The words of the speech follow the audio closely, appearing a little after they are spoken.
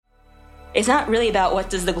it's not really about what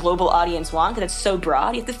does the global audience want, because it's so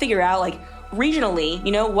broad. You have to figure out, like, regionally,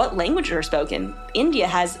 what languages are spoken. India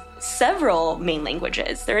has several main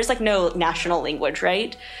languages. There is, like, no national language,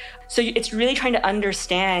 right? So it's really trying to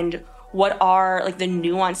understand what are, like, the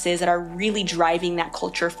nuances that are really driving that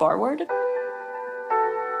culture forward.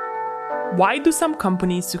 Why do some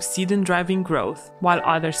companies succeed in driving growth while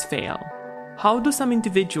others fail? How do some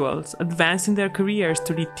individuals advance in their careers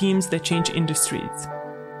to lead teams that change industries?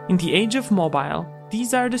 In the age of mobile,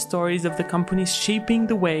 these are the stories of the companies shaping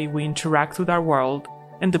the way we interact with our world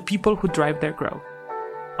and the people who drive their growth.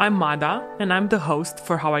 I'm Mada, and I'm the host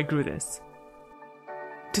for How I Grew This.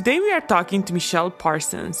 Today we are talking to Michelle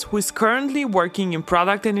Parsons, who is currently working in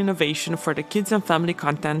product and innovation for the kids and family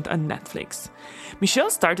content on Netflix. Michelle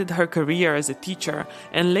started her career as a teacher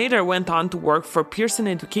and later went on to work for Pearson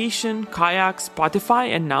Education, Kayak, Spotify,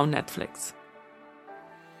 and now Netflix.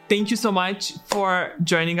 Thank you so much for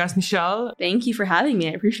joining us, Michelle. Thank you for having me.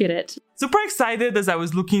 I appreciate it. Super excited as I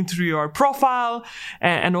was looking through your profile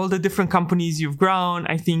and all the different companies you've grown.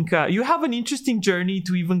 I think you have an interesting journey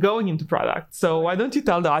to even going into product. So why don't you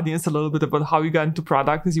tell the audience a little bit about how you got into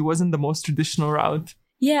product, because it wasn't the most traditional route.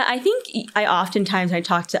 Yeah, I think I oftentimes, when I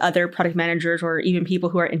talk to other product managers or even people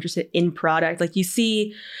who are interested in product, like, you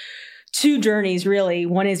see two journeys, really.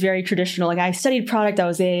 One is very traditional. Like, I studied product. I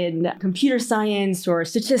was in computer science or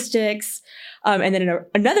statistics. And then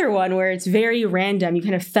another one where it's very random. You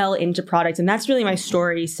kind of fell into product. And that's really my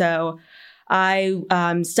story. So I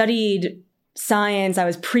studied science. I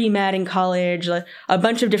was pre-med in college. A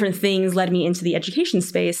bunch of different things led me into the education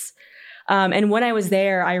space. And when I was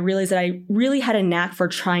there, I realized that I really had a knack for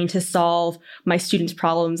trying to solve my students'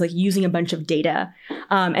 problems, like using a bunch of data.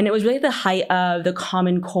 And it was really the height of the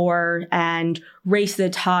Common Core and Race to the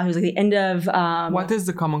Top. It was like the end of... What is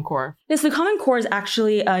the Common Core? Yes, the Common Core is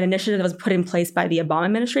actually an initiative that was put in place by the Obama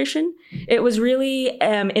administration. It was really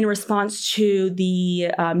in response to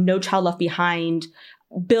the No Child Left Behind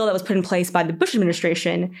bill that was put in place by the Bush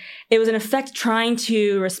administration. It was in effect trying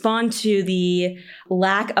to respond to the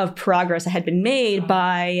lack of progress that had been made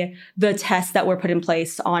by the tests that were put in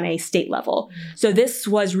place on a state level. So this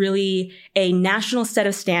was really a national set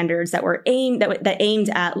of standards that were aimed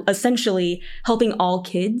at essentially helping all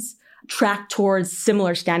kids track towards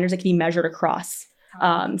similar standards that can be measured across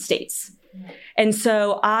states. And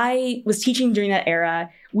so I was teaching during that era.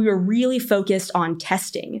 We were really focused on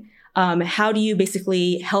testing. How do you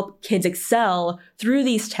basically help kids excel through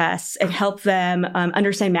these tests and help them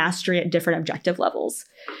understand mastery at different objective levels?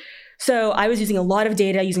 So I was using a lot of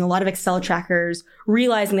data, using a lot of Excel trackers,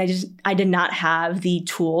 realizing that I did not have the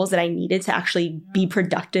tools that I needed to actually be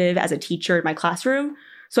productive as a teacher in my classroom.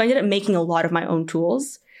 So I ended up making a lot of my own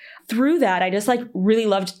tools. Through that, I just really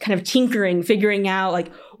loved kind of tinkering, figuring out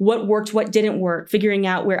what worked, what didn't work, figuring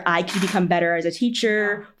out where I could become better as a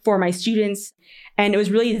teacher for my students. And it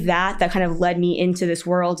was really that kind of led me into this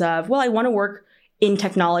world of, I want to work in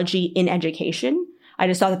technology, in education. I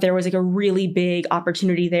just thought that there was a really big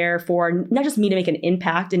opportunity there for not just me to make an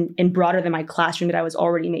impact and broader than my classroom that I was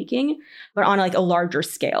already making, but on a larger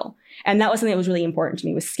scale. And that was something that was really important to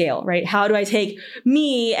me, was scale, right? How do I take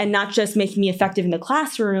me and not just make me effective in the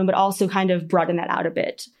classroom, but also kind of broaden that out a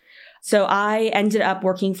bit? So I ended up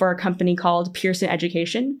working for a company called Pearson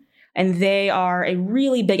Education. And they are a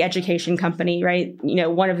really big education company, right?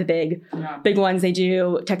 One of the big ones. They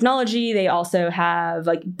do technology. They also have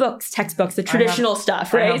books, textbooks, the traditional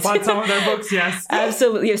stuff, right? I have bought some of their books, yes.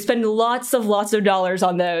 Absolutely. Spend lots of dollars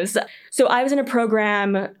on those. So I was in a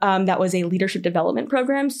program that was a leadership development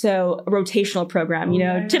program. So a rotational program,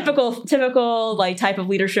 typical type of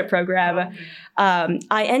leadership program.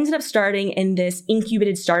 I ended up starting in this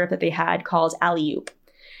incubated startup that they had called Alley-Oop.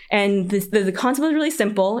 And the concept was really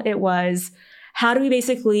simple. It was, how do we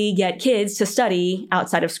basically get kids to study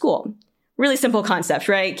outside of school? Really simple concept,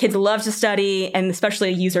 right? Kids love to study, and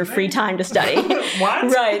especially use their free time to study.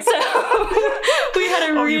 What? Right. So we had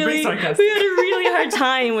a really hard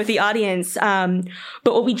time with the audience.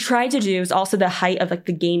 But what we tried to do is also the height of the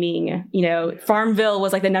gaming. Farmville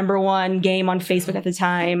was the number one game on Facebook at the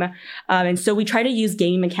time. And so we tried to use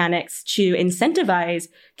gaming mechanics to incentivize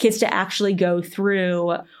kids to actually go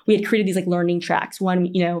through. We had created these learning tracks. One,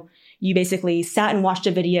 you basically sat and watched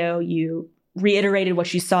a video, you reiterated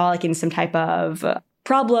what you saw in some type of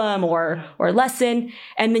problem or lesson,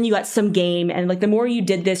 and then you got some game, and the more you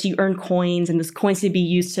did this, you earned coins, and those coins could be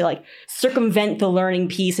used to circumvent the learning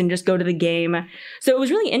piece and just go to the game. So it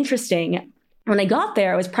was really interesting. When I got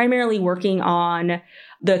there, I was primarily working on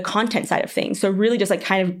the content side of things, so really just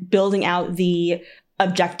kind of building out the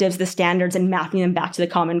objectives, the standards, and mapping them back to the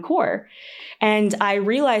Common Core. And I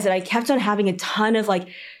realized that I kept on having a ton of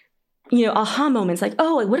aha moments like,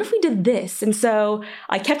 oh, what if we did this? And so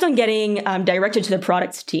I kept on getting directed to the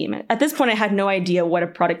product team. At this point, I had no idea what a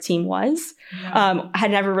product team was. Yeah. I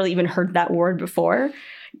had never really even heard that word before.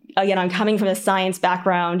 Again, I'm coming from a science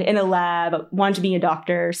background in a lab, wanted to be a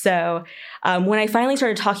doctor. So when I finally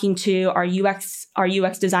started talking to our UX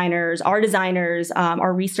designers, our designers,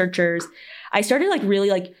 our researchers, I started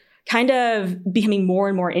really kind of becoming more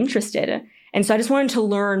and more interested. And so I just wanted to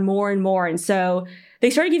learn more and more. And so they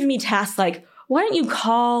started giving me tasks like, why don't you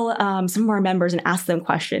call some of our members and ask them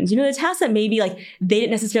questions? The tasks that maybe they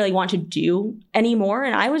didn't necessarily want to do anymore.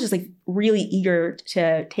 And I was just really eager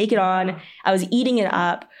to take it on. I was eating it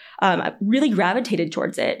up. I really gravitated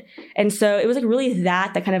towards it. And so it was really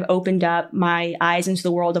that kind of opened up my eyes into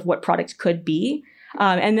the world of what product could be.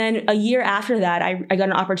 And then a year after that, I got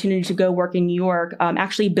an opportunity to go work in New York,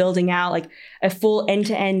 actually building out a full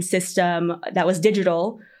end-to-end system that was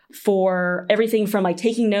digital for everything from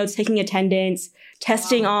taking notes, taking attendance,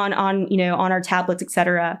 testing on our tablets, et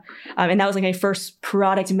cetera. And that was my first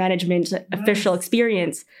product management official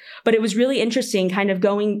experience. But it was really interesting kind of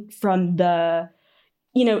going from the,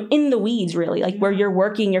 in the weeds, really, where you're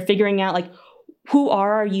working, you're figuring out who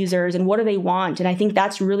are our users and what do they want? And I think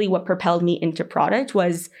that's really what propelled me into product,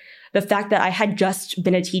 was the fact that I had just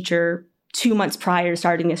been a teacher 2 months prior to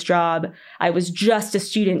starting this job. I was just a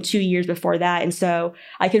student 2 years before that. And so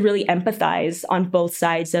I could really empathize on both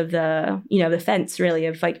sides of the fence, really,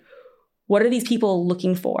 of what are these people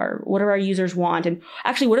looking for? What do our users want? And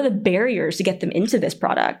actually, what are the barriers to get them into this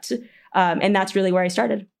product? And that's really where I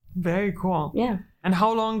started. Very cool. Yeah. And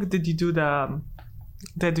how long did you do the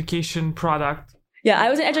education product? Yeah,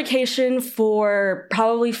 I was in education for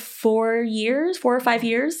probably 4 or 5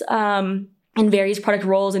 years, in various product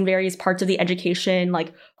roles in various parts of the education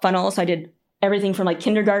funnel. So I did everything from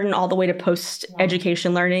kindergarten all the way to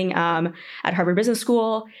post-education learning at Harvard Business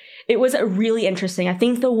School. It was really interesting. I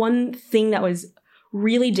think the one thing that was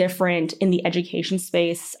really different in the education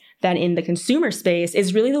space than in the consumer space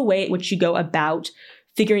is really the way in which you go about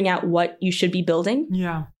figuring out what you should be building.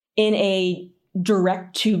 Yeah. In a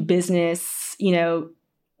direct to business,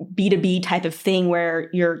 B2B type of thing where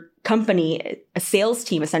your company, a sales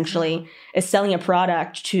team essentially, is selling a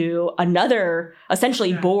product to another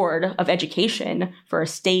essentially board of education for a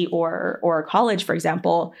state or a college, for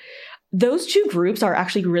example. Those two groups are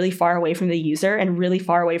actually really far away from the user and really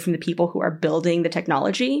far away from the people who are building the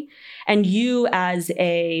technology. And you as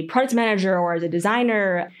a product manager or as a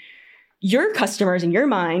designer, your customers in your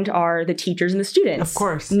mind are the teachers and the students. Of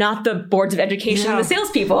course. Not the boards of education and the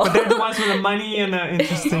salespeople. But they're the ones with the money and the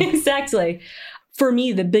interesting. Exactly. For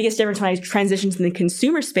me, the biggest difference when I transitioned to the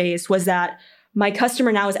consumer space was that my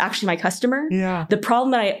customer now is actually my customer. Yeah. The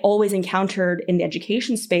problem that I always encountered in the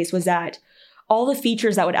education space was that all the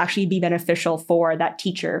features that would actually be beneficial for that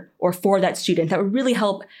teacher or for that student that would really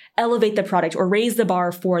help elevate the product or raise the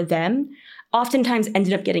bar for them oftentimes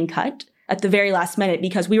ended up getting cut at the very last minute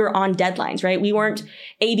because we were on deadlines, right? We weren't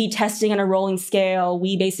A/B testing on a rolling scale.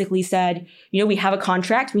 We basically said, we have a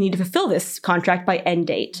contract. We need to fulfill this contract by end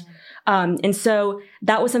date. And so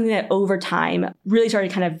that was something that over time really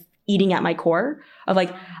started kind of eating at my core of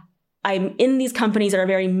I'm in these companies that are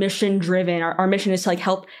very mission driven. Our mission is to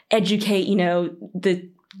help educate, the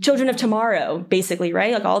children of tomorrow, basically,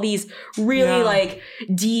 right? All these really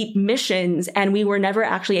deep missions, and we were never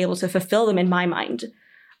actually able to fulfill them in my mind.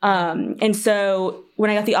 And so when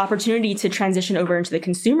I got the opportunity to transition over into the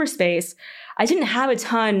consumer space, I didn't have a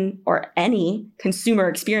ton or any consumer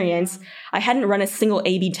experience. I hadn't run a single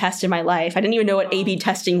A/B test in my life. I didn't even know what A/B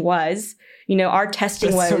testing was. Our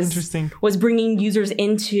testing was bringing users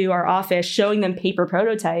into our office, showing them paper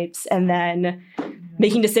prototypes, and then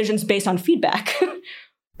making decisions based on feedback.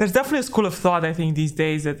 There's definitely a school of thought, I think, these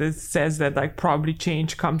days that it says that probably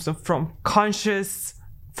change comes from conscious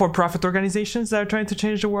for-profit organizations that are trying to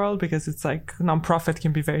change the world, because it's nonprofit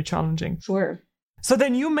can be very challenging. Sure. So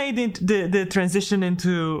then you made the transition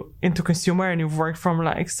into consumer, and you've worked from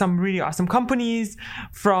some really awesome companies,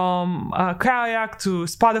 from Kayak to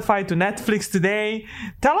Spotify to Netflix today.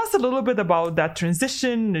 Tell us a little bit about that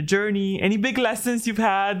transition, the journey, any big lessons you've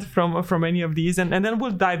had from any of these, and then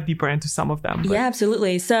we'll dive deeper into some of them. Yeah,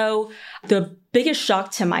 absolutely. So the biggest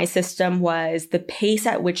shock to my system was the pace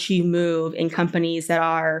at which you move in companies that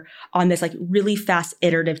are on this really fast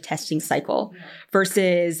iterative testing cycle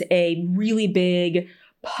versus a really big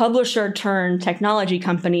publisher turned technology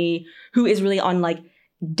company who is really on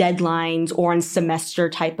deadlines or on semester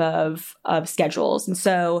type of schedules. And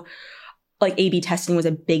so A/B testing was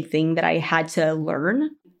a big thing that I had to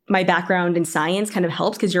learn. my background in science kind of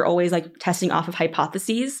helps because you're always like testing off of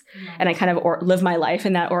hypotheses. And I kind of live my life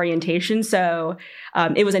in that orientation. So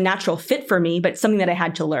it was a natural fit for me, but something that I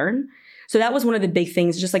had to learn. So that was one of the big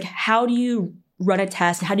things, just like how do you run a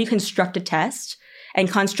test? How do you construct a test and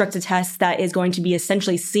construct a test that is going to be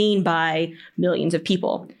essentially seen by millions of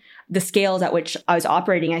people? The scales at which I was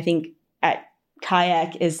operating, I think at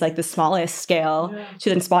Kayak is like the smallest scale to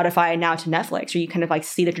then Spotify and now to Netflix, where you kind of like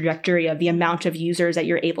see the trajectory of the amount of users that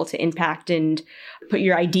you're able to impact and put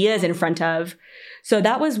your ideas in front of. So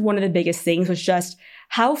that was one of the biggest things, was just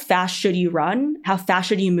how fast should you run? How fast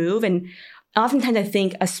should you move? And oftentimes I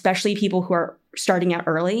think, especially people who are starting out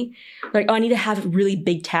early, like, oh, I need to have really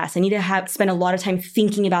big tests. I need to spend a lot of time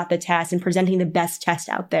thinking about the test and presenting the best test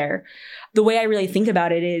out there. The way I really think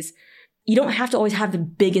about it is, you don't have to always have the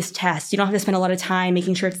biggest test. You don't have to spend a lot of time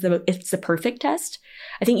making sure it's the perfect test.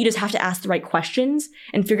 I think you just have to ask the right questions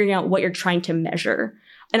and figuring out what you're trying to measure.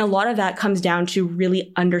 And a lot of that comes down to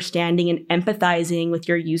really understanding and empathizing with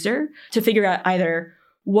your user to figure out either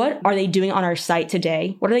what are they doing on our site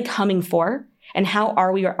today? What are they coming for? And how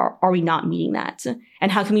are we or are we not meeting that?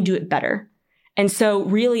 And how can we do it better? And so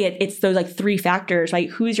really it's those like three factors, right?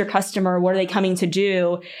 Who's your customer? What are they coming to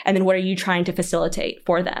do? And then what are you trying to facilitate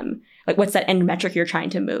for them? Like what's that end metric you're trying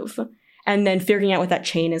to move? And then figuring out what that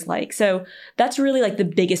chain is like. So that's really like the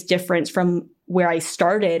biggest difference from where I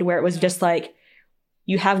started, where it was just like,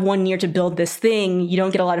 you have 1 year to build this thing. You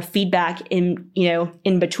don't get a lot of feedback in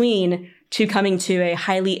between, to coming to a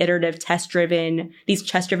highly iterative test-driven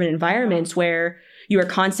environments where you are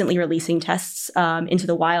constantly releasing tests into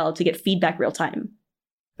the wild to get feedback real time.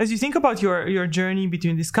 As you think about your journey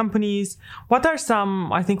between these companies, what are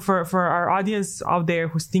some, I think for our audience out there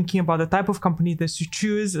who's thinking about the type of company that you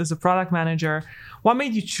choose as a product manager, what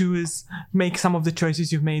made you make some of the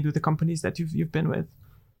choices you've made with the companies that you've been with?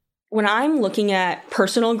 When I'm looking at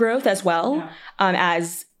personal growth as well,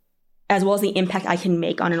 as well as the impact I can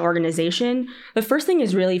make on an organization, the first thing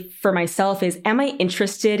is really for myself is, am I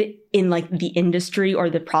interested in like the industry or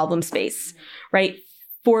the problem space, right?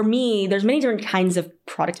 For me, there's many different kinds of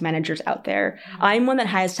product managers out there. I'm one that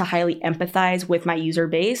has to highly empathize with my user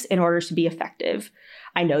base in order to be effective.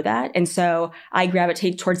 I know that. And so I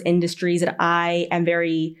gravitate towards industries that I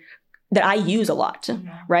use a lot,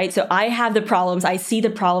 right? So I have the problems, I see the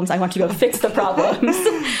problems, I want to go fix the problems.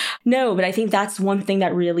 No, but I think that's one thing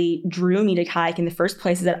that really drew me to Kayak in the first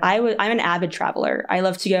place, is that I'm an avid traveler. I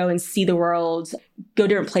love to go and see the world, go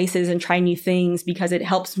different places and try new things, because it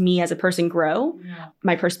helps me as a person grow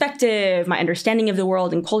my perspective, my understanding of the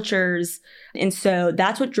world and cultures. And so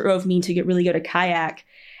that's what drove me to really go to Kayak.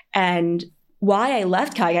 And why I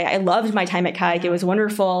left Kayak, I loved my time at Kayak. It was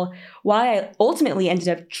wonderful. Why I ultimately ended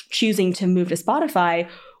up choosing to move to Spotify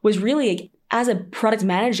was really, as a product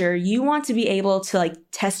manager, you want to be able to like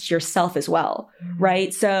test yourself as well,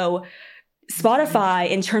 right? So Spotify,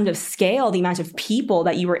 in terms of scale, the amount of people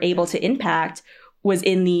that you were able to impact was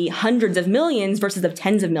in the hundreds of millions versus of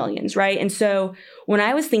tens of millions, right? And so when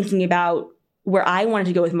I was thinking about where I wanted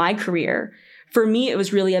to go with my career, for me, it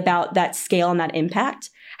was really about that scale and that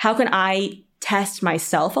impact. How can I test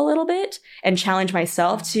myself a little bit and challenge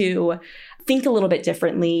myself to think a little bit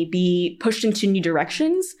differently, be pushed into new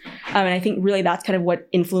directions? And I think really that's kind of what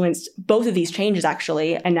influenced both of these changes,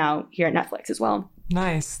 actually, and now here at Netflix as well.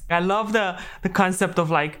 Nice. I love the concept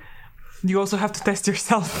of like, you also have to test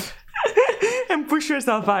yourself and push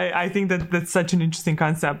yourself. I think that's such an interesting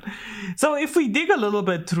concept. So if we dig a little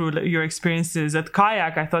bit through your experiences at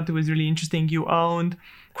Kayak, I thought it was really interesting. You owned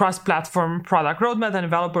cross-platform product roadmap and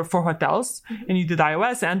developer for hotels, and you did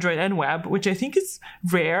iOS, Android, and web, which I think is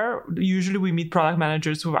rare. Usually we meet product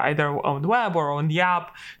managers who either own the web or own the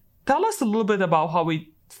app. Tell us a little bit about how it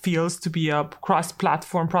feels to be a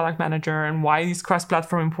cross-platform product manager, and why is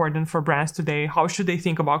cross-platform important for brands today? How should they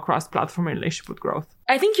think about cross-platform in relationship with growth?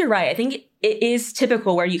 I think you're right. I think it is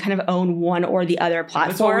typical where you kind of own one or the other platform.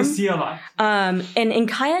 That's what we see a lot. And in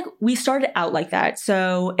Kayak, we started out like that.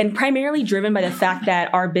 So, and primarily driven by the fact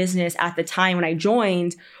that our business at the time when I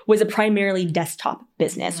joined was a primarily desktop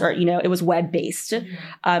business, or, it was web-based.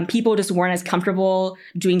 People just weren't as comfortable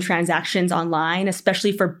doing transactions online,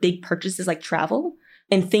 especially for big purchases like travel.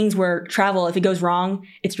 And things where travel, if it goes wrong,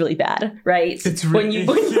 it's really bad, right? When you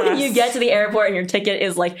get to the airport and your ticket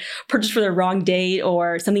is like purchased for the wrong date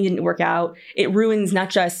or something didn't work out, it ruins not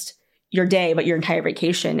just your day, but your entire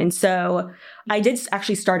vacation. And so I did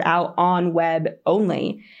actually start out on web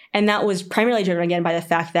only. And that was primarily driven, again, by the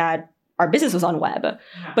fact that our business was on web.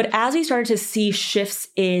 Yeah. But as we started to see shifts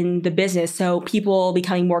in the business, so people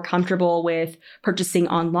becoming more comfortable with purchasing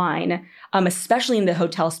online, especially in the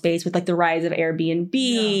hotel space with like the rise of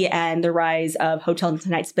Airbnb and the rise of Hotel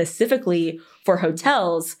Tonight specifically for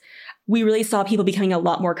hotels, we really saw people becoming a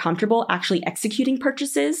lot more comfortable actually executing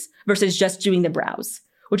purchases versus just doing the browse,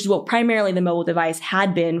 which is what primarily the mobile device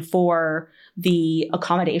had been for the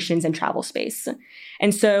accommodations and travel space.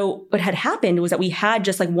 And so what had happened was that we had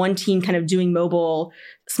just like one team kind of doing mobile,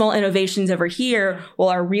 small innovations over here, while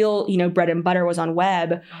our real, bread and butter was on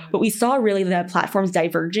web. But we saw really the platforms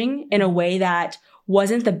diverging in a way that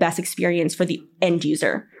wasn't the best experience for the end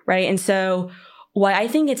user, right? And so why I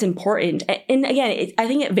think it's important, and again, I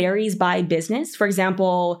think it varies by business. For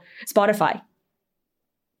example, Spotify,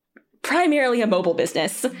 primarily a mobile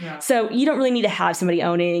business. Yeah. So you don't really need to have somebody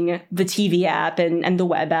owning the TV app and the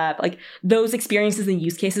web app. Like those experiences and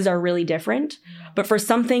use cases are really different. Yeah. But for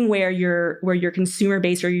something where your consumer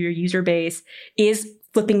base or your user base is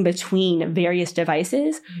flipping between various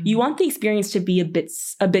devices, you want the experience to be a bit,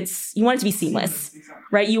 you want it to be seamless,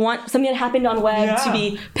 right? You want something that happened on web to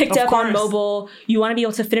be picked up on mobile. You want to be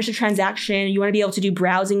able to finish a transaction. You want to be able to do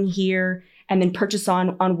browsing here and then purchase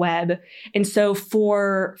on web. And so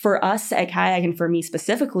for us at Kayak, and for me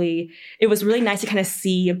specifically, it was really nice to kind of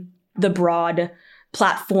see the broad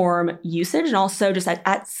platform usage and also just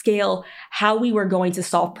at scale, how we were going to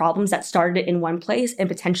solve problems that started in one place and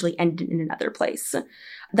potentially ended in another place.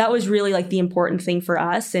 That was really like the important thing for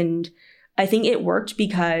us. And I think it worked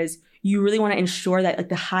because you really want to ensure that like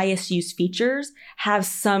the highest use features have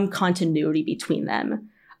some continuity between them,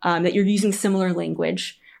 that you're using similar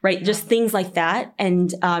language, right? Just things like that.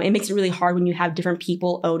 And it makes it really hard when you have different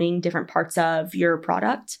people owning different parts of your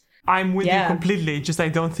product. I'm with you completely. Just I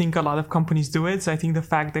don't think a lot of companies do it. So I think the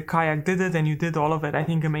fact that Kayak did it and you did all of it, I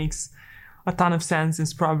think it makes a ton of sense.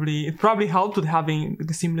 It probably helped with having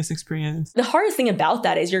the seamless experience. The hardest thing about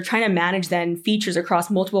that is you're trying to manage then features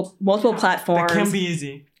across multiple platforms. That can be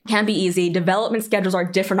easy. Can be easy. Development schedules are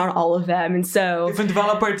different on all of them. And so different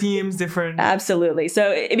developer teams, different. Absolutely.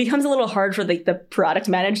 So it becomes a little hard for like the product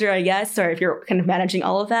manager, I guess, or if you're kind of managing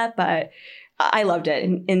all of that. But I loved it.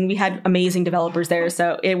 And we had amazing developers there.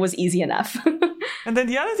 So it was easy enough. And then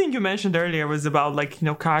the other thing you mentioned earlier was about like,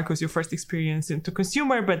 Kayak was your first experience into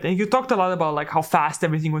consumer, but you talked a lot about like how fast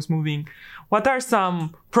everything was moving. What are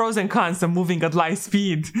some pros and cons of moving at light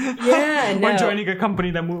speed? Yeah, or joining a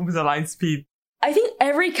company that moves at light speed? I think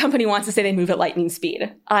every company wants to say they move at lightning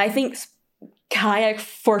speed. I think Kayak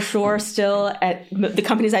for sure still at the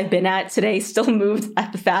companies I've been at today still moved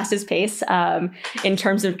at the fastest pace in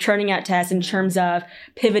terms of churning out tests, in terms of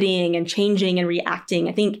pivoting and changing and reacting.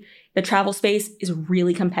 I think the travel space is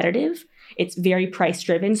really competitive. It's very price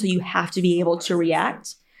driven, so you have to be able to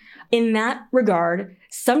react. In that regard,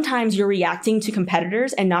 sometimes you're reacting to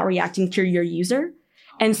competitors and not reacting to your user.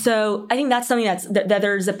 And so I think that's something that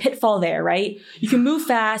there's a pitfall there, right? You can move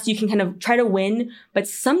fast, you can kind of try to win, but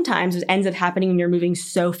sometimes what ends up happening when you're moving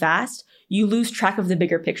so fast, you lose track of the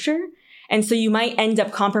bigger picture. And so you might end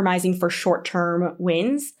up compromising for short-term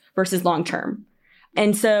wins versus long-term.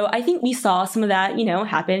 And so I think we saw some of that,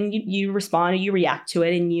 happen. You respond, or you react to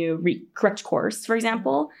it, and you correct course, for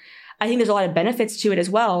example. I think there's a lot of benefits to it as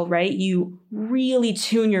well, right? You really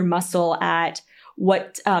tune your muscle at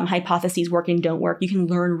what hypotheses work and don't work. You can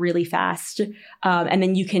learn really fast. And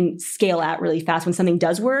then you can scale out really fast. When something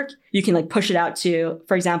does work, you can like push it out to,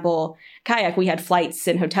 for example, Kayak, we had flights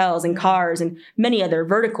and hotels and cars and many other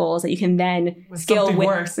verticals that you can then scale with.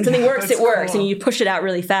 When something works, it works. And you push it out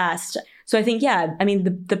really fast. So I think,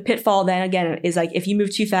 the pitfall then again is like, if you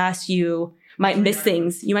move too fast, you might miss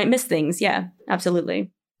things. Yeah,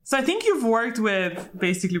 absolutely. So I think you've worked with,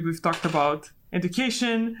 basically we've talked about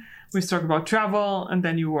education, we've talked about travel, and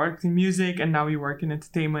then you worked in music, and now you work in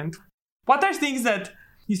entertainment. What are things that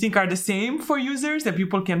you think are the same for users that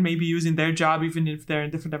people can maybe use in their job, even if they're in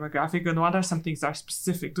a different demographic? And what are some things that are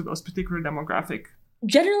specific to those particular demographic?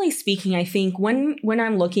 Generally speaking, I think when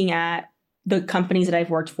I'm looking at the companies that I've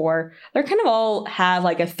worked for, they're kind of all have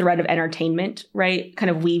like a thread of entertainment, right? Kind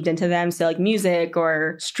of weaved into them. So like music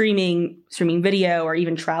or streaming video, or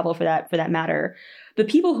even travel for that matter. The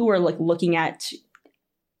people who are like looking at,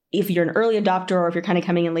 if you're an early adopter or if you're kind of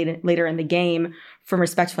coming in later in the game, from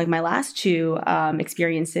respect to like my last two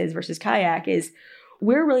experiences versus Kayak, is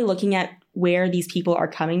we're really looking at where these people are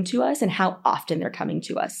coming to us and how often they're coming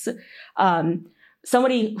to us.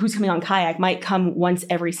 Somebody who's coming on Kayak might come once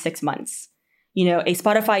every 6 months. A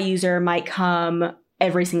Spotify user might come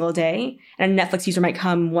every single day, and a Netflix user might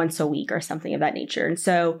come once a week or something of that nature. And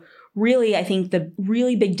so really, I think the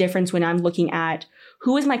really big difference when I'm looking at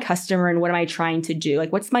who is my customer and what am I trying to do?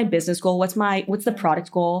 Like, what's my business goal? What's the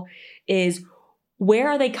product goal? Is where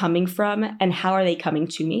are they coming from and how are they coming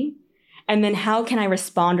to me? And then how can I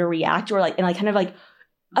respond or react or kind of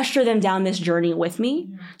usher them down this journey with me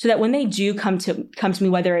so that when they do come to me,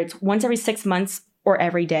 whether it's once every 6 months or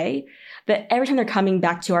every day, that every time they're coming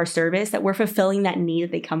back to our service, that we're fulfilling that need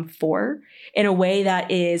that they come for in a way that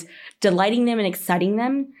is delighting them and exciting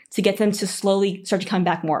them to get them to slowly start to come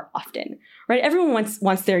back more often, right? Everyone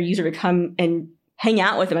wants their user to come and hang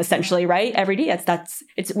out with them essentially, right? Every day.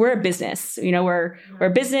 We're a business, we're a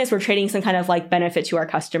business, we're trading some kind of benefit to our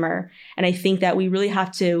customer. And I think that we really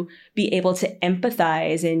have to be able to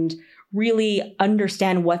empathize and really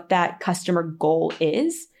understand what that customer goal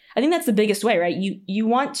is. I think that's the biggest way, right? You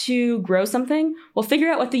want to grow something, well,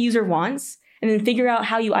 figure out what the user wants and then figure out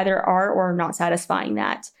how you either are or are not satisfying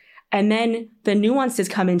that. And then the nuances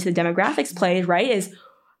come into the demographics play, right? Is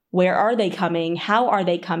where are they coming? How are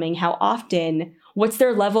they coming? How often? What's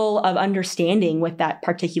their level of understanding with that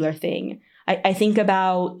particular thing? I think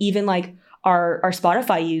about even our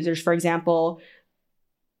Spotify users, for example.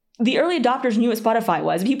 The early adopters knew what Spotify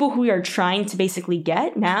was. People who we are trying to basically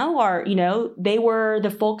get now are, they were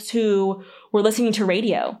the folks who were listening to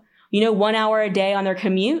radio, 1 hour a day on their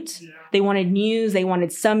commute. Yeah. They wanted news. They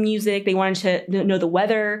wanted some music. They wanted to know the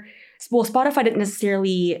weather. Well, Spotify didn't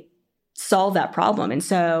necessarily solve that problem. And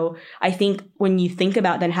so I think when you think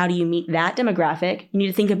about then how do you meet that demographic, you need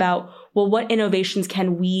to think about, well, what innovations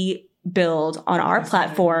can we build on our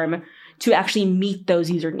platform to actually meet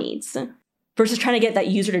those user needs versus trying to get that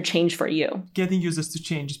user to change for you. Getting users to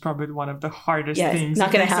change is probably one of the hardest things.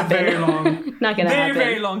 Not going to happen. Very long, not going to happen.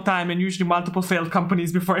 Very long time and usually multiple failed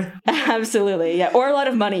companies before. Absolutely. Yeah. Or a lot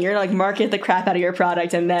of money. You're market the crap out of your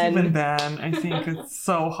product and then. Even then, I think it's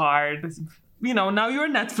so hard. Now you're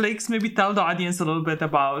Netflix. Maybe tell the audience a little bit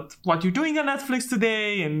about what you're doing on Netflix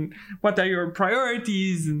today and what are your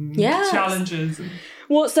priorities and challenges.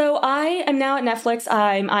 Well, so I am now at Netflix.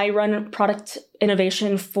 I run product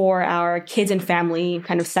innovation for our kids and family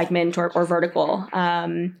kind of segment or vertical.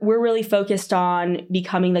 We're really focused on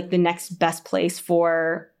becoming the next best place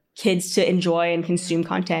for kids to enjoy and consume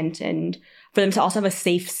content and for them to also have a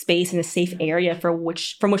safe space and a safe area from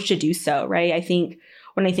which to do so, right? I think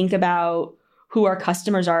when I think about who our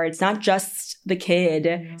customers are, it's not just the kid.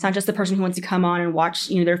 It's not just the person who wants to come on and watch,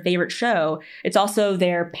 their favorite show. It's also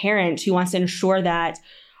their parent who wants to ensure that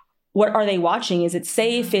what are they watching? Is it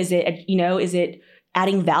safe? Is it, is it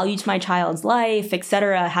adding value to my child's life, et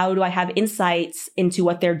cetera? How do I have insights into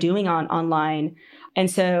what they're doing online? And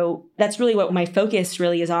so that's really what my focus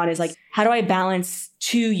really is on is how do I balance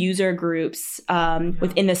two user groups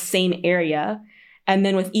within the same area? And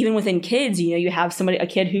then even within kids, you have a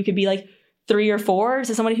kid who could be 3 or 4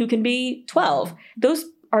 to somebody who can be 12. Those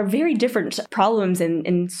are very different problems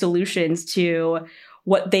and solutions to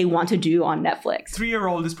what they want to do on Netflix.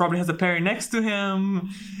 3-year-old probably has a parent next to him.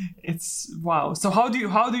 It's wow. So how do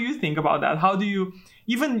you think about that? How do you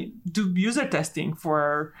even do user testing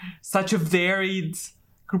for such a varied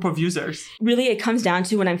group of users? Really, it comes down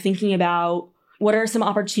to when I'm thinking about what are some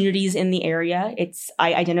opportunities in the area.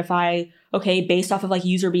 I identify, okay, based off of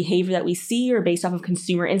user behavior that we see or based off of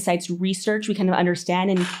consumer insights research, we kind of understand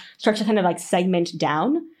and start to kind of segment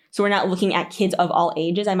down. So we're not looking at kids of all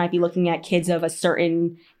ages. I might be looking at kids of a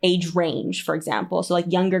certain age range, for example. So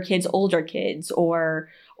younger kids, older kids, or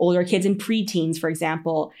older kids and preteens, for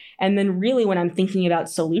example. And then really when I'm thinking about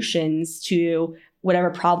solutions to whatever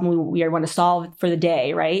problem we want to solve for the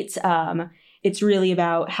day, right? It's really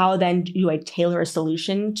about how then do I tailor a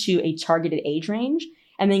solution to a targeted age range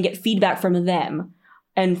and then get feedback from them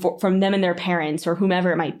and from them and their parents or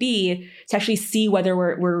whomever it might be to actually see whether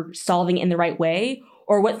we're solving in the right way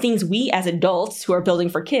or what things we as adults who are building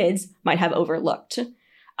for kids might have overlooked.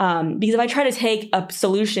 Because if I try to take a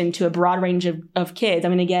solution to a broad range of kids,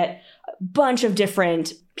 I'm going to get a bunch of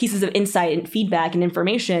different pieces of insight and feedback and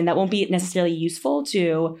information that won't be necessarily useful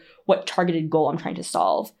to what targeted goal I'm trying to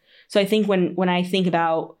solve. So I think when I think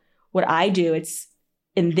about what I do, it's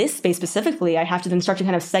in this space specifically, I have to then start to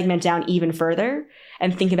kind of segment down even further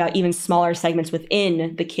and think about even smaller segments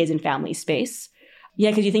within the kids and family space.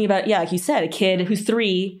 Yeah, because you think about, like you said, a kid who's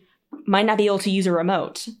 3 might not be able to use a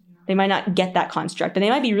remote. They might not get that construct, and they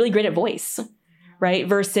might be really great at voice, right?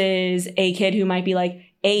 Versus a kid who might be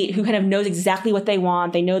 8, who kind of knows exactly what they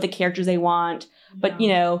want. They know the characters they want. But,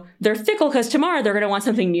 they're fickle because tomorrow they're going to want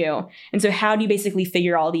something new. And so how do you basically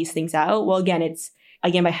figure all these things out? Well, it's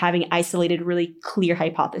by having isolated, really clear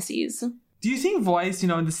hypotheses. Do you think voice,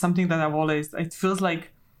 is something that it feels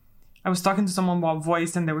like I was talking to someone about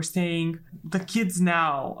voice and they were saying the kids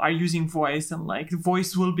now are using voice and like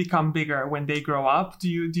voice will become bigger when they grow up. Do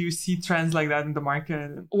you see trends like that in the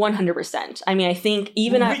market? 100%. I mean, I think we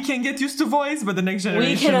can get used to voice, but the next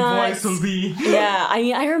generation voice will be. Yeah. I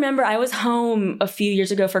mean, I remember I was home a few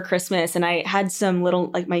years ago for Christmas and I had some little,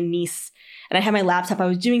 like my niece, and I had my laptop. I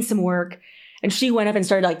was doing some work. And she went up and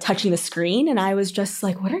started like touching the screen. And I was just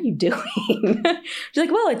like, what are you doing? She's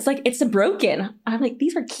like, well, it's broken. I'm like,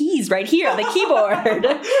 these are keys right here on the keyboard.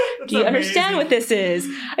 Do you understand what this is?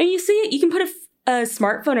 And you see it, you can put a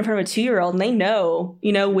smartphone in front of a 2-year-old and they know,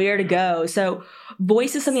 where to go. So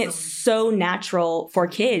voice is something that's so natural for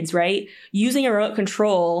kids, right? Using a remote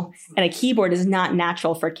control and a keyboard is not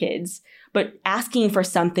natural for kids. But asking for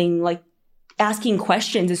something, like asking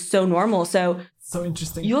questions, is so normal. So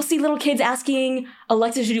interesting. You'll see little kids asking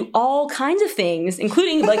Alexa to do all kinds of things,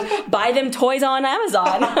 including like buy them toys on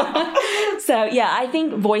Amazon. So yeah, I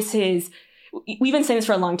think voices, we've been saying this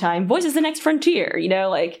for a long time, voice is the next frontier,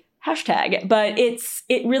 like hashtag. But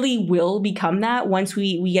it really will become that once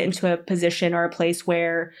we get into a position or a place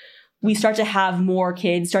where we start to have more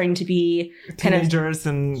kids starting to be teenagers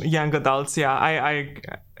and young adults. Yeah,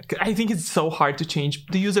 I think it's so hard to change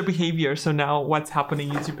the user behavior. So now what's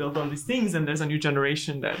happening is you build all these things and there's a new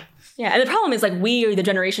generation that... Yeah, and the problem is like we are the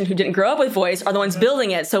generation who didn't grow up with voice are the ones building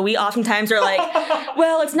it. So we oftentimes are like,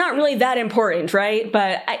 well, it's not really that important, right?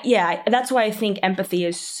 But that's why I think empathy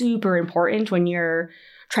is super important when you're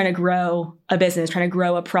trying to grow a business, trying to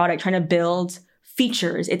grow a product, trying to build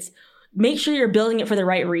features. It's make sure you're building it for the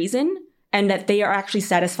right reason and that they are actually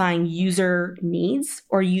satisfying user needs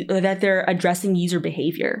or that they're addressing user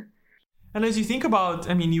behavior. And as you think about,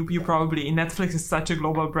 I mean, you probably, Netflix is such a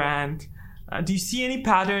global brand. Do you see any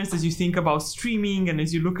patterns as you think about streaming and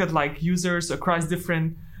as you look at like users across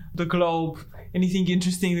the globe? Anything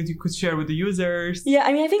interesting that you could share with the users? Yeah,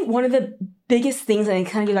 I mean, I think one of the biggest things, and it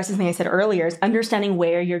kind of goes back to something I said earlier, is understanding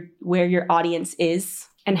where your audience is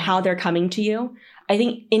and how they're coming to you. I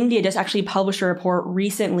think India just actually published a report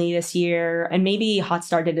recently this year, and maybe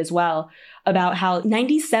Hotstar did as well, about how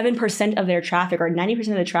 97% of their traffic, or 90%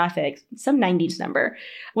 of the traffic, some 90s number,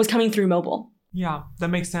 was coming through mobile. Yeah, that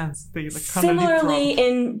makes sense. Similarly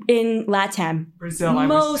in LATAM, Brazil,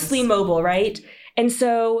 mostly mobile, right? And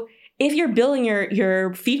so if you're building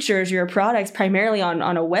your features, your products primarily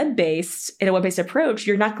on a web-based approach,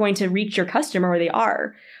 you're not going to reach your customer where they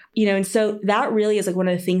are. And so that really is like one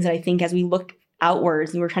of the things that I think as we look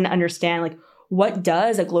outwards and we're trying to understand like what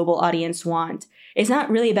does a global audience want? It's not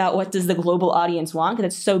really about what does the global audience want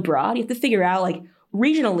because it's so broad. You have to figure out like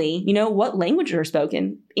regionally, what languages are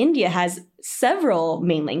spoken. India has several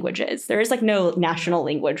main languages. There is like no national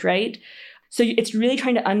language, right? So it's really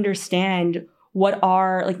trying to understand what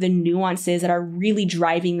are like the nuances that are really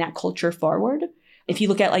driving that culture forward. If you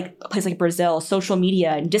look at like a place like Brazil, social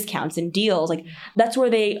media and discounts and deals, like that's where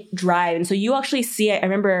they drive. And so you actually see it. I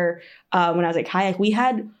remember when I was at Kayak, we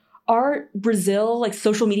had our Brazil like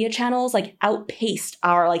social media channels like outpaced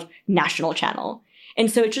our like national channel. And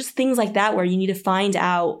so it's just things like that where you need to find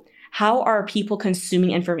out how are people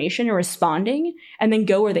consuming information and responding and then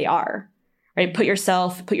go where they are, right? Put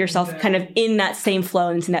yourself kind of in that same flow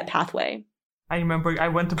and in that pathway. I remember I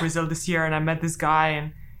went to Brazil this year and I met this guy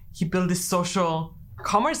and he built this social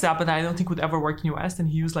commerce app that I don't think would ever work in US, and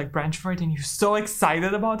he used like Branch for it and he was so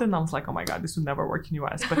excited about it, and I was like, oh my god, this would never work in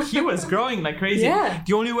US. But he was growing like crazy. Yeah.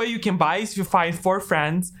 The only way you can buy is if you find 4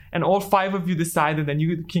 friends and all 5 of you decide, and then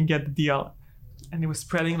you can get the deal. And it was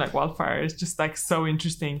spreading like wildfire. It's just like so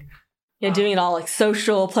interesting. Yeah, doing it all like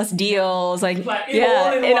social plus deals, like all in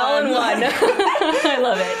one. I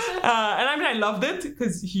love it. And I mean, I loved it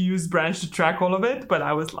because he used Branch to track all of it, but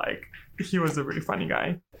I was like, he was a really funny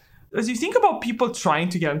guy. As you think about people trying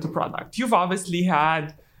to get into product, you've obviously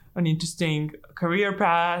had an interesting career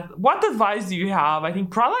path. What advice do you have? I think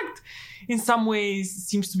product in some ways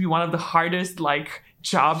seems to be one of the hardest like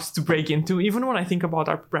jobs to break into. Even when I think about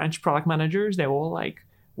our Branch product managers, they all like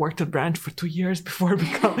worked at Branch for 2 years before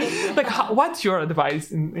becoming like, what's your advice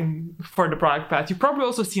for the product path? You've probably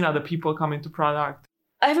also seen other people come into product.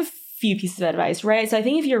 I have a few pieces of advice, right? So I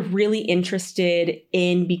think if you're really interested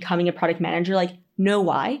in becoming a product manager, like know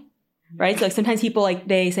why. Right. So like sometimes people like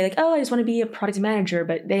they say like, oh, I just want to be a product manager,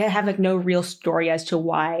 but they have like no real story as to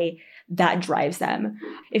why that drives them.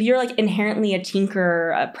 If you're like inherently a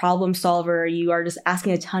tinker, a problem solver, you are just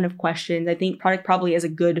asking a ton of questions, I think product probably is a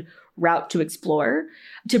good route to explore.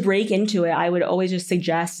 To break into it, I would always just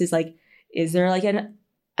suggest is like, is there like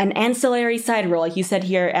an ancillary side role, like you said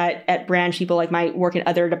here at Branch, people like might work in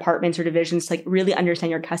other departments or divisions to like really understand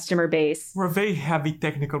your customer base. We're a very heavy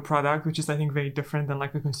technical product, which is, I think, very different than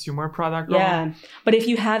like a consumer product. Yeah. But if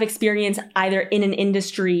you have experience either in an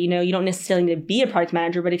industry, you know, you don't necessarily need to be a product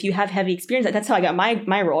manager, but if you have heavy experience, that's how I got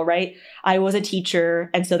my role, right? I was a teacher.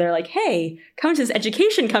 And so they're like, hey, come to this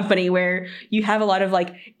education company where you have a lot of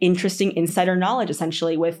like interesting insider knowledge,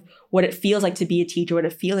 essentially, with what it feels like to be a teacher, what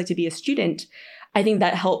it feels like to be a student. I think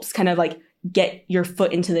that helps kind of like get your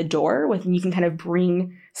foot into the door with, and you can kind of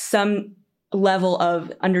bring some level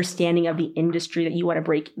of understanding of the industry that you want to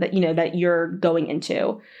break, that, you know, that you're going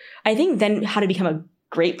into. I think then how to become a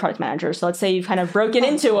great product manager. So let's say you've kind of broken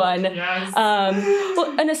into one, Yes.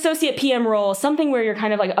 Well, an associate PM role, something where you're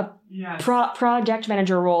kind of like a Yes. project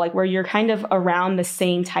manager role, like where you're kind of around the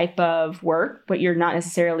same type of work, but you're not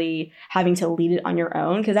necessarily having to lead it on your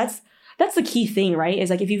own. Because that's the key thing, right? Is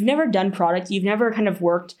like if you've never done product, you've never kind of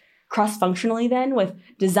worked cross-functionally then with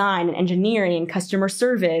design and engineering and customer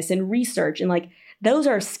service and research. And like those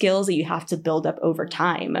are skills that you have to build up over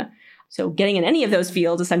time. So getting in any of those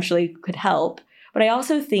fields essentially could help. But I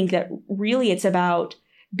also think that really it's about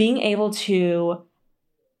being able to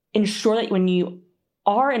ensure that when you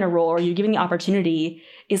are in a role or you're given the opportunity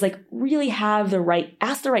is like really ask the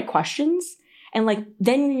right questions. And like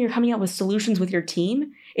then when you're coming up with solutions with your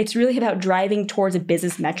team, it's really about driving towards a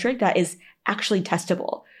business metric that is actually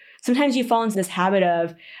testable. Sometimes you fall into this habit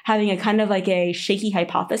of having a kind of like a shaky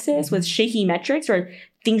hypothesis with shaky metrics or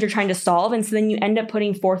things you're trying to solve. And so then you end up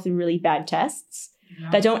putting forth really bad tests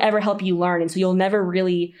that don't ever help you learn. And so you'll never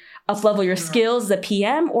really up-level your skills as a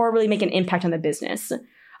PM or really make an impact on the business.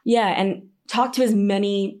 Yeah. And talk to as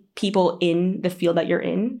many people in the field that you're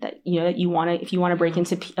in that, you know, that you want to, if you want to break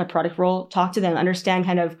into a product role, talk to them, understand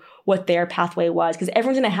kind of what their pathway was, because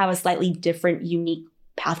everyone's going to have a slightly different, unique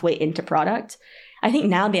pathway into product. I think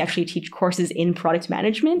now they actually teach courses in product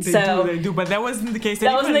management. They do, but that wasn't the case.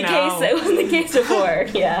 That wasn't the case. It wasn't the case before.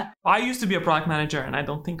 Yeah. I used to be a product manager, and I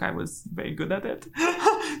don't think I was very good at it.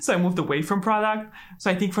 So I moved away from product.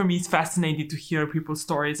 So I think for me, it's fascinating to hear people's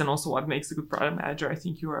stories and also what makes a good product manager. I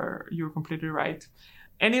think you're completely right.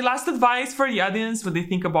 Any last advice for the audience when they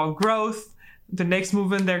think about growth, the next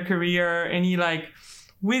move in their career? Any like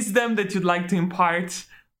wisdom that you'd like to impart?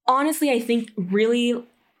 Honestly, I think really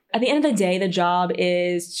at the end of the day, the job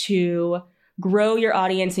is to grow your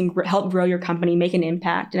audience and help grow your company, make an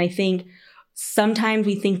impact. And I think sometimes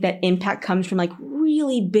we think that impact comes from like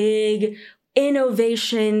really big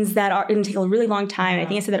innovations that are going to take a really long time. And I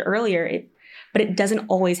think I said that earlier, but it doesn't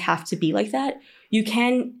always have to be like that. You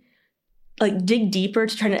can like dig deeper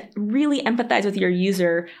to try to really empathize with your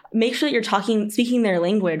user, make sure that you're speaking their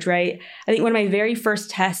language, right? I think one of my very first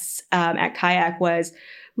tests at Kayak was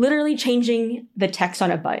literally changing the text on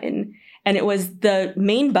a button. And it was the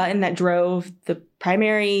main button that drove the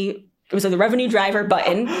revenue driver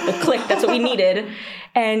button, the click, that's what we needed.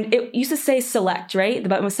 And it used to say select, right? The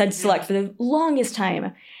button was said select for the longest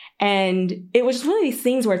time. And it was just one of these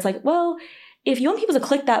things where it's like, well, if you want people to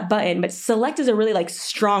click that button, but select is a really like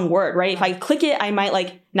strong word, right? If I click it, I might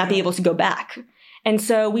like not be able to go back. And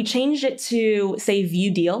so we changed it to say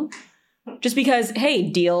view deal. Just because, hey,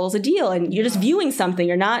 deal's a deal and you're just viewing something.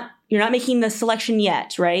 You're not making the selection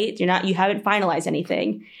yet, right? You haven't finalized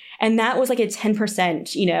anything. And that was like a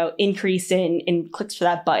 10%, increase in clicks for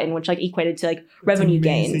that button, which like equated to like revenue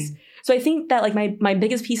gains. So I think that like my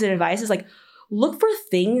biggest piece of advice is like, look for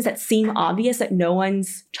things that seem obvious that no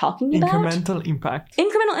one's talking about. Incremental impact.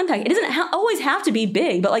 It doesn't always have to be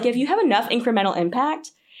big, but like if you have enough incremental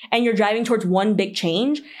impact and you're driving towards one big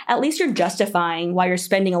change, at least you're justifying why you're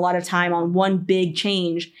spending a lot of time on one big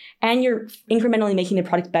change and you're incrementally making the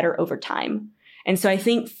product better over time. And so I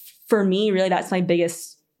think for me, really, that's my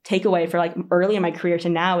biggest takeaway for like early in my career to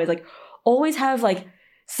now is like always have like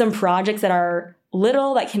some projects that are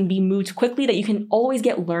little that can be moved quickly that you can always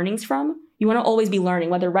get learnings from. You want to always be learning,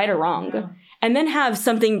 whether right or wrong. Yeah. And then have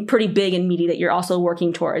something pretty big and meaty that you're also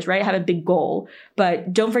working towards, right? Have a big goal.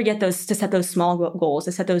 But don't forget to set those small goals,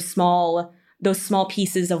 to set those small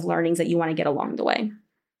pieces of learnings that you want to get along the way.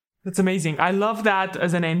 That's amazing. I love that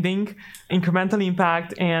as an ending, incremental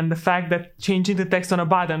impact, and the fact that changing the text on a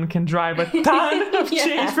button can drive a ton of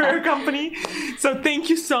change for your company. So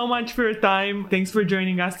thank you so much for your time. Thanks for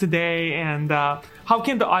joining us today. And how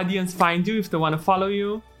can the audience find you if they want to follow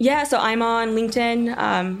you? Yeah, so I'm on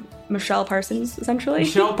LinkedIn, Michelle Parsons, essentially.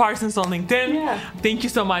 Michelle Parsons on LinkedIn. Yeah. Thank you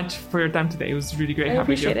so much for your time today. It was really great having you. I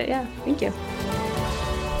appreciate it. Yeah, thank you.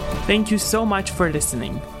 Thank you so much for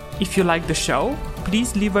listening. If you like the show,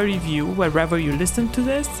 please leave a review wherever you listen to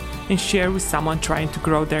this and share with someone trying to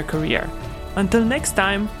grow their career. Until next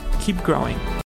time, keep growing.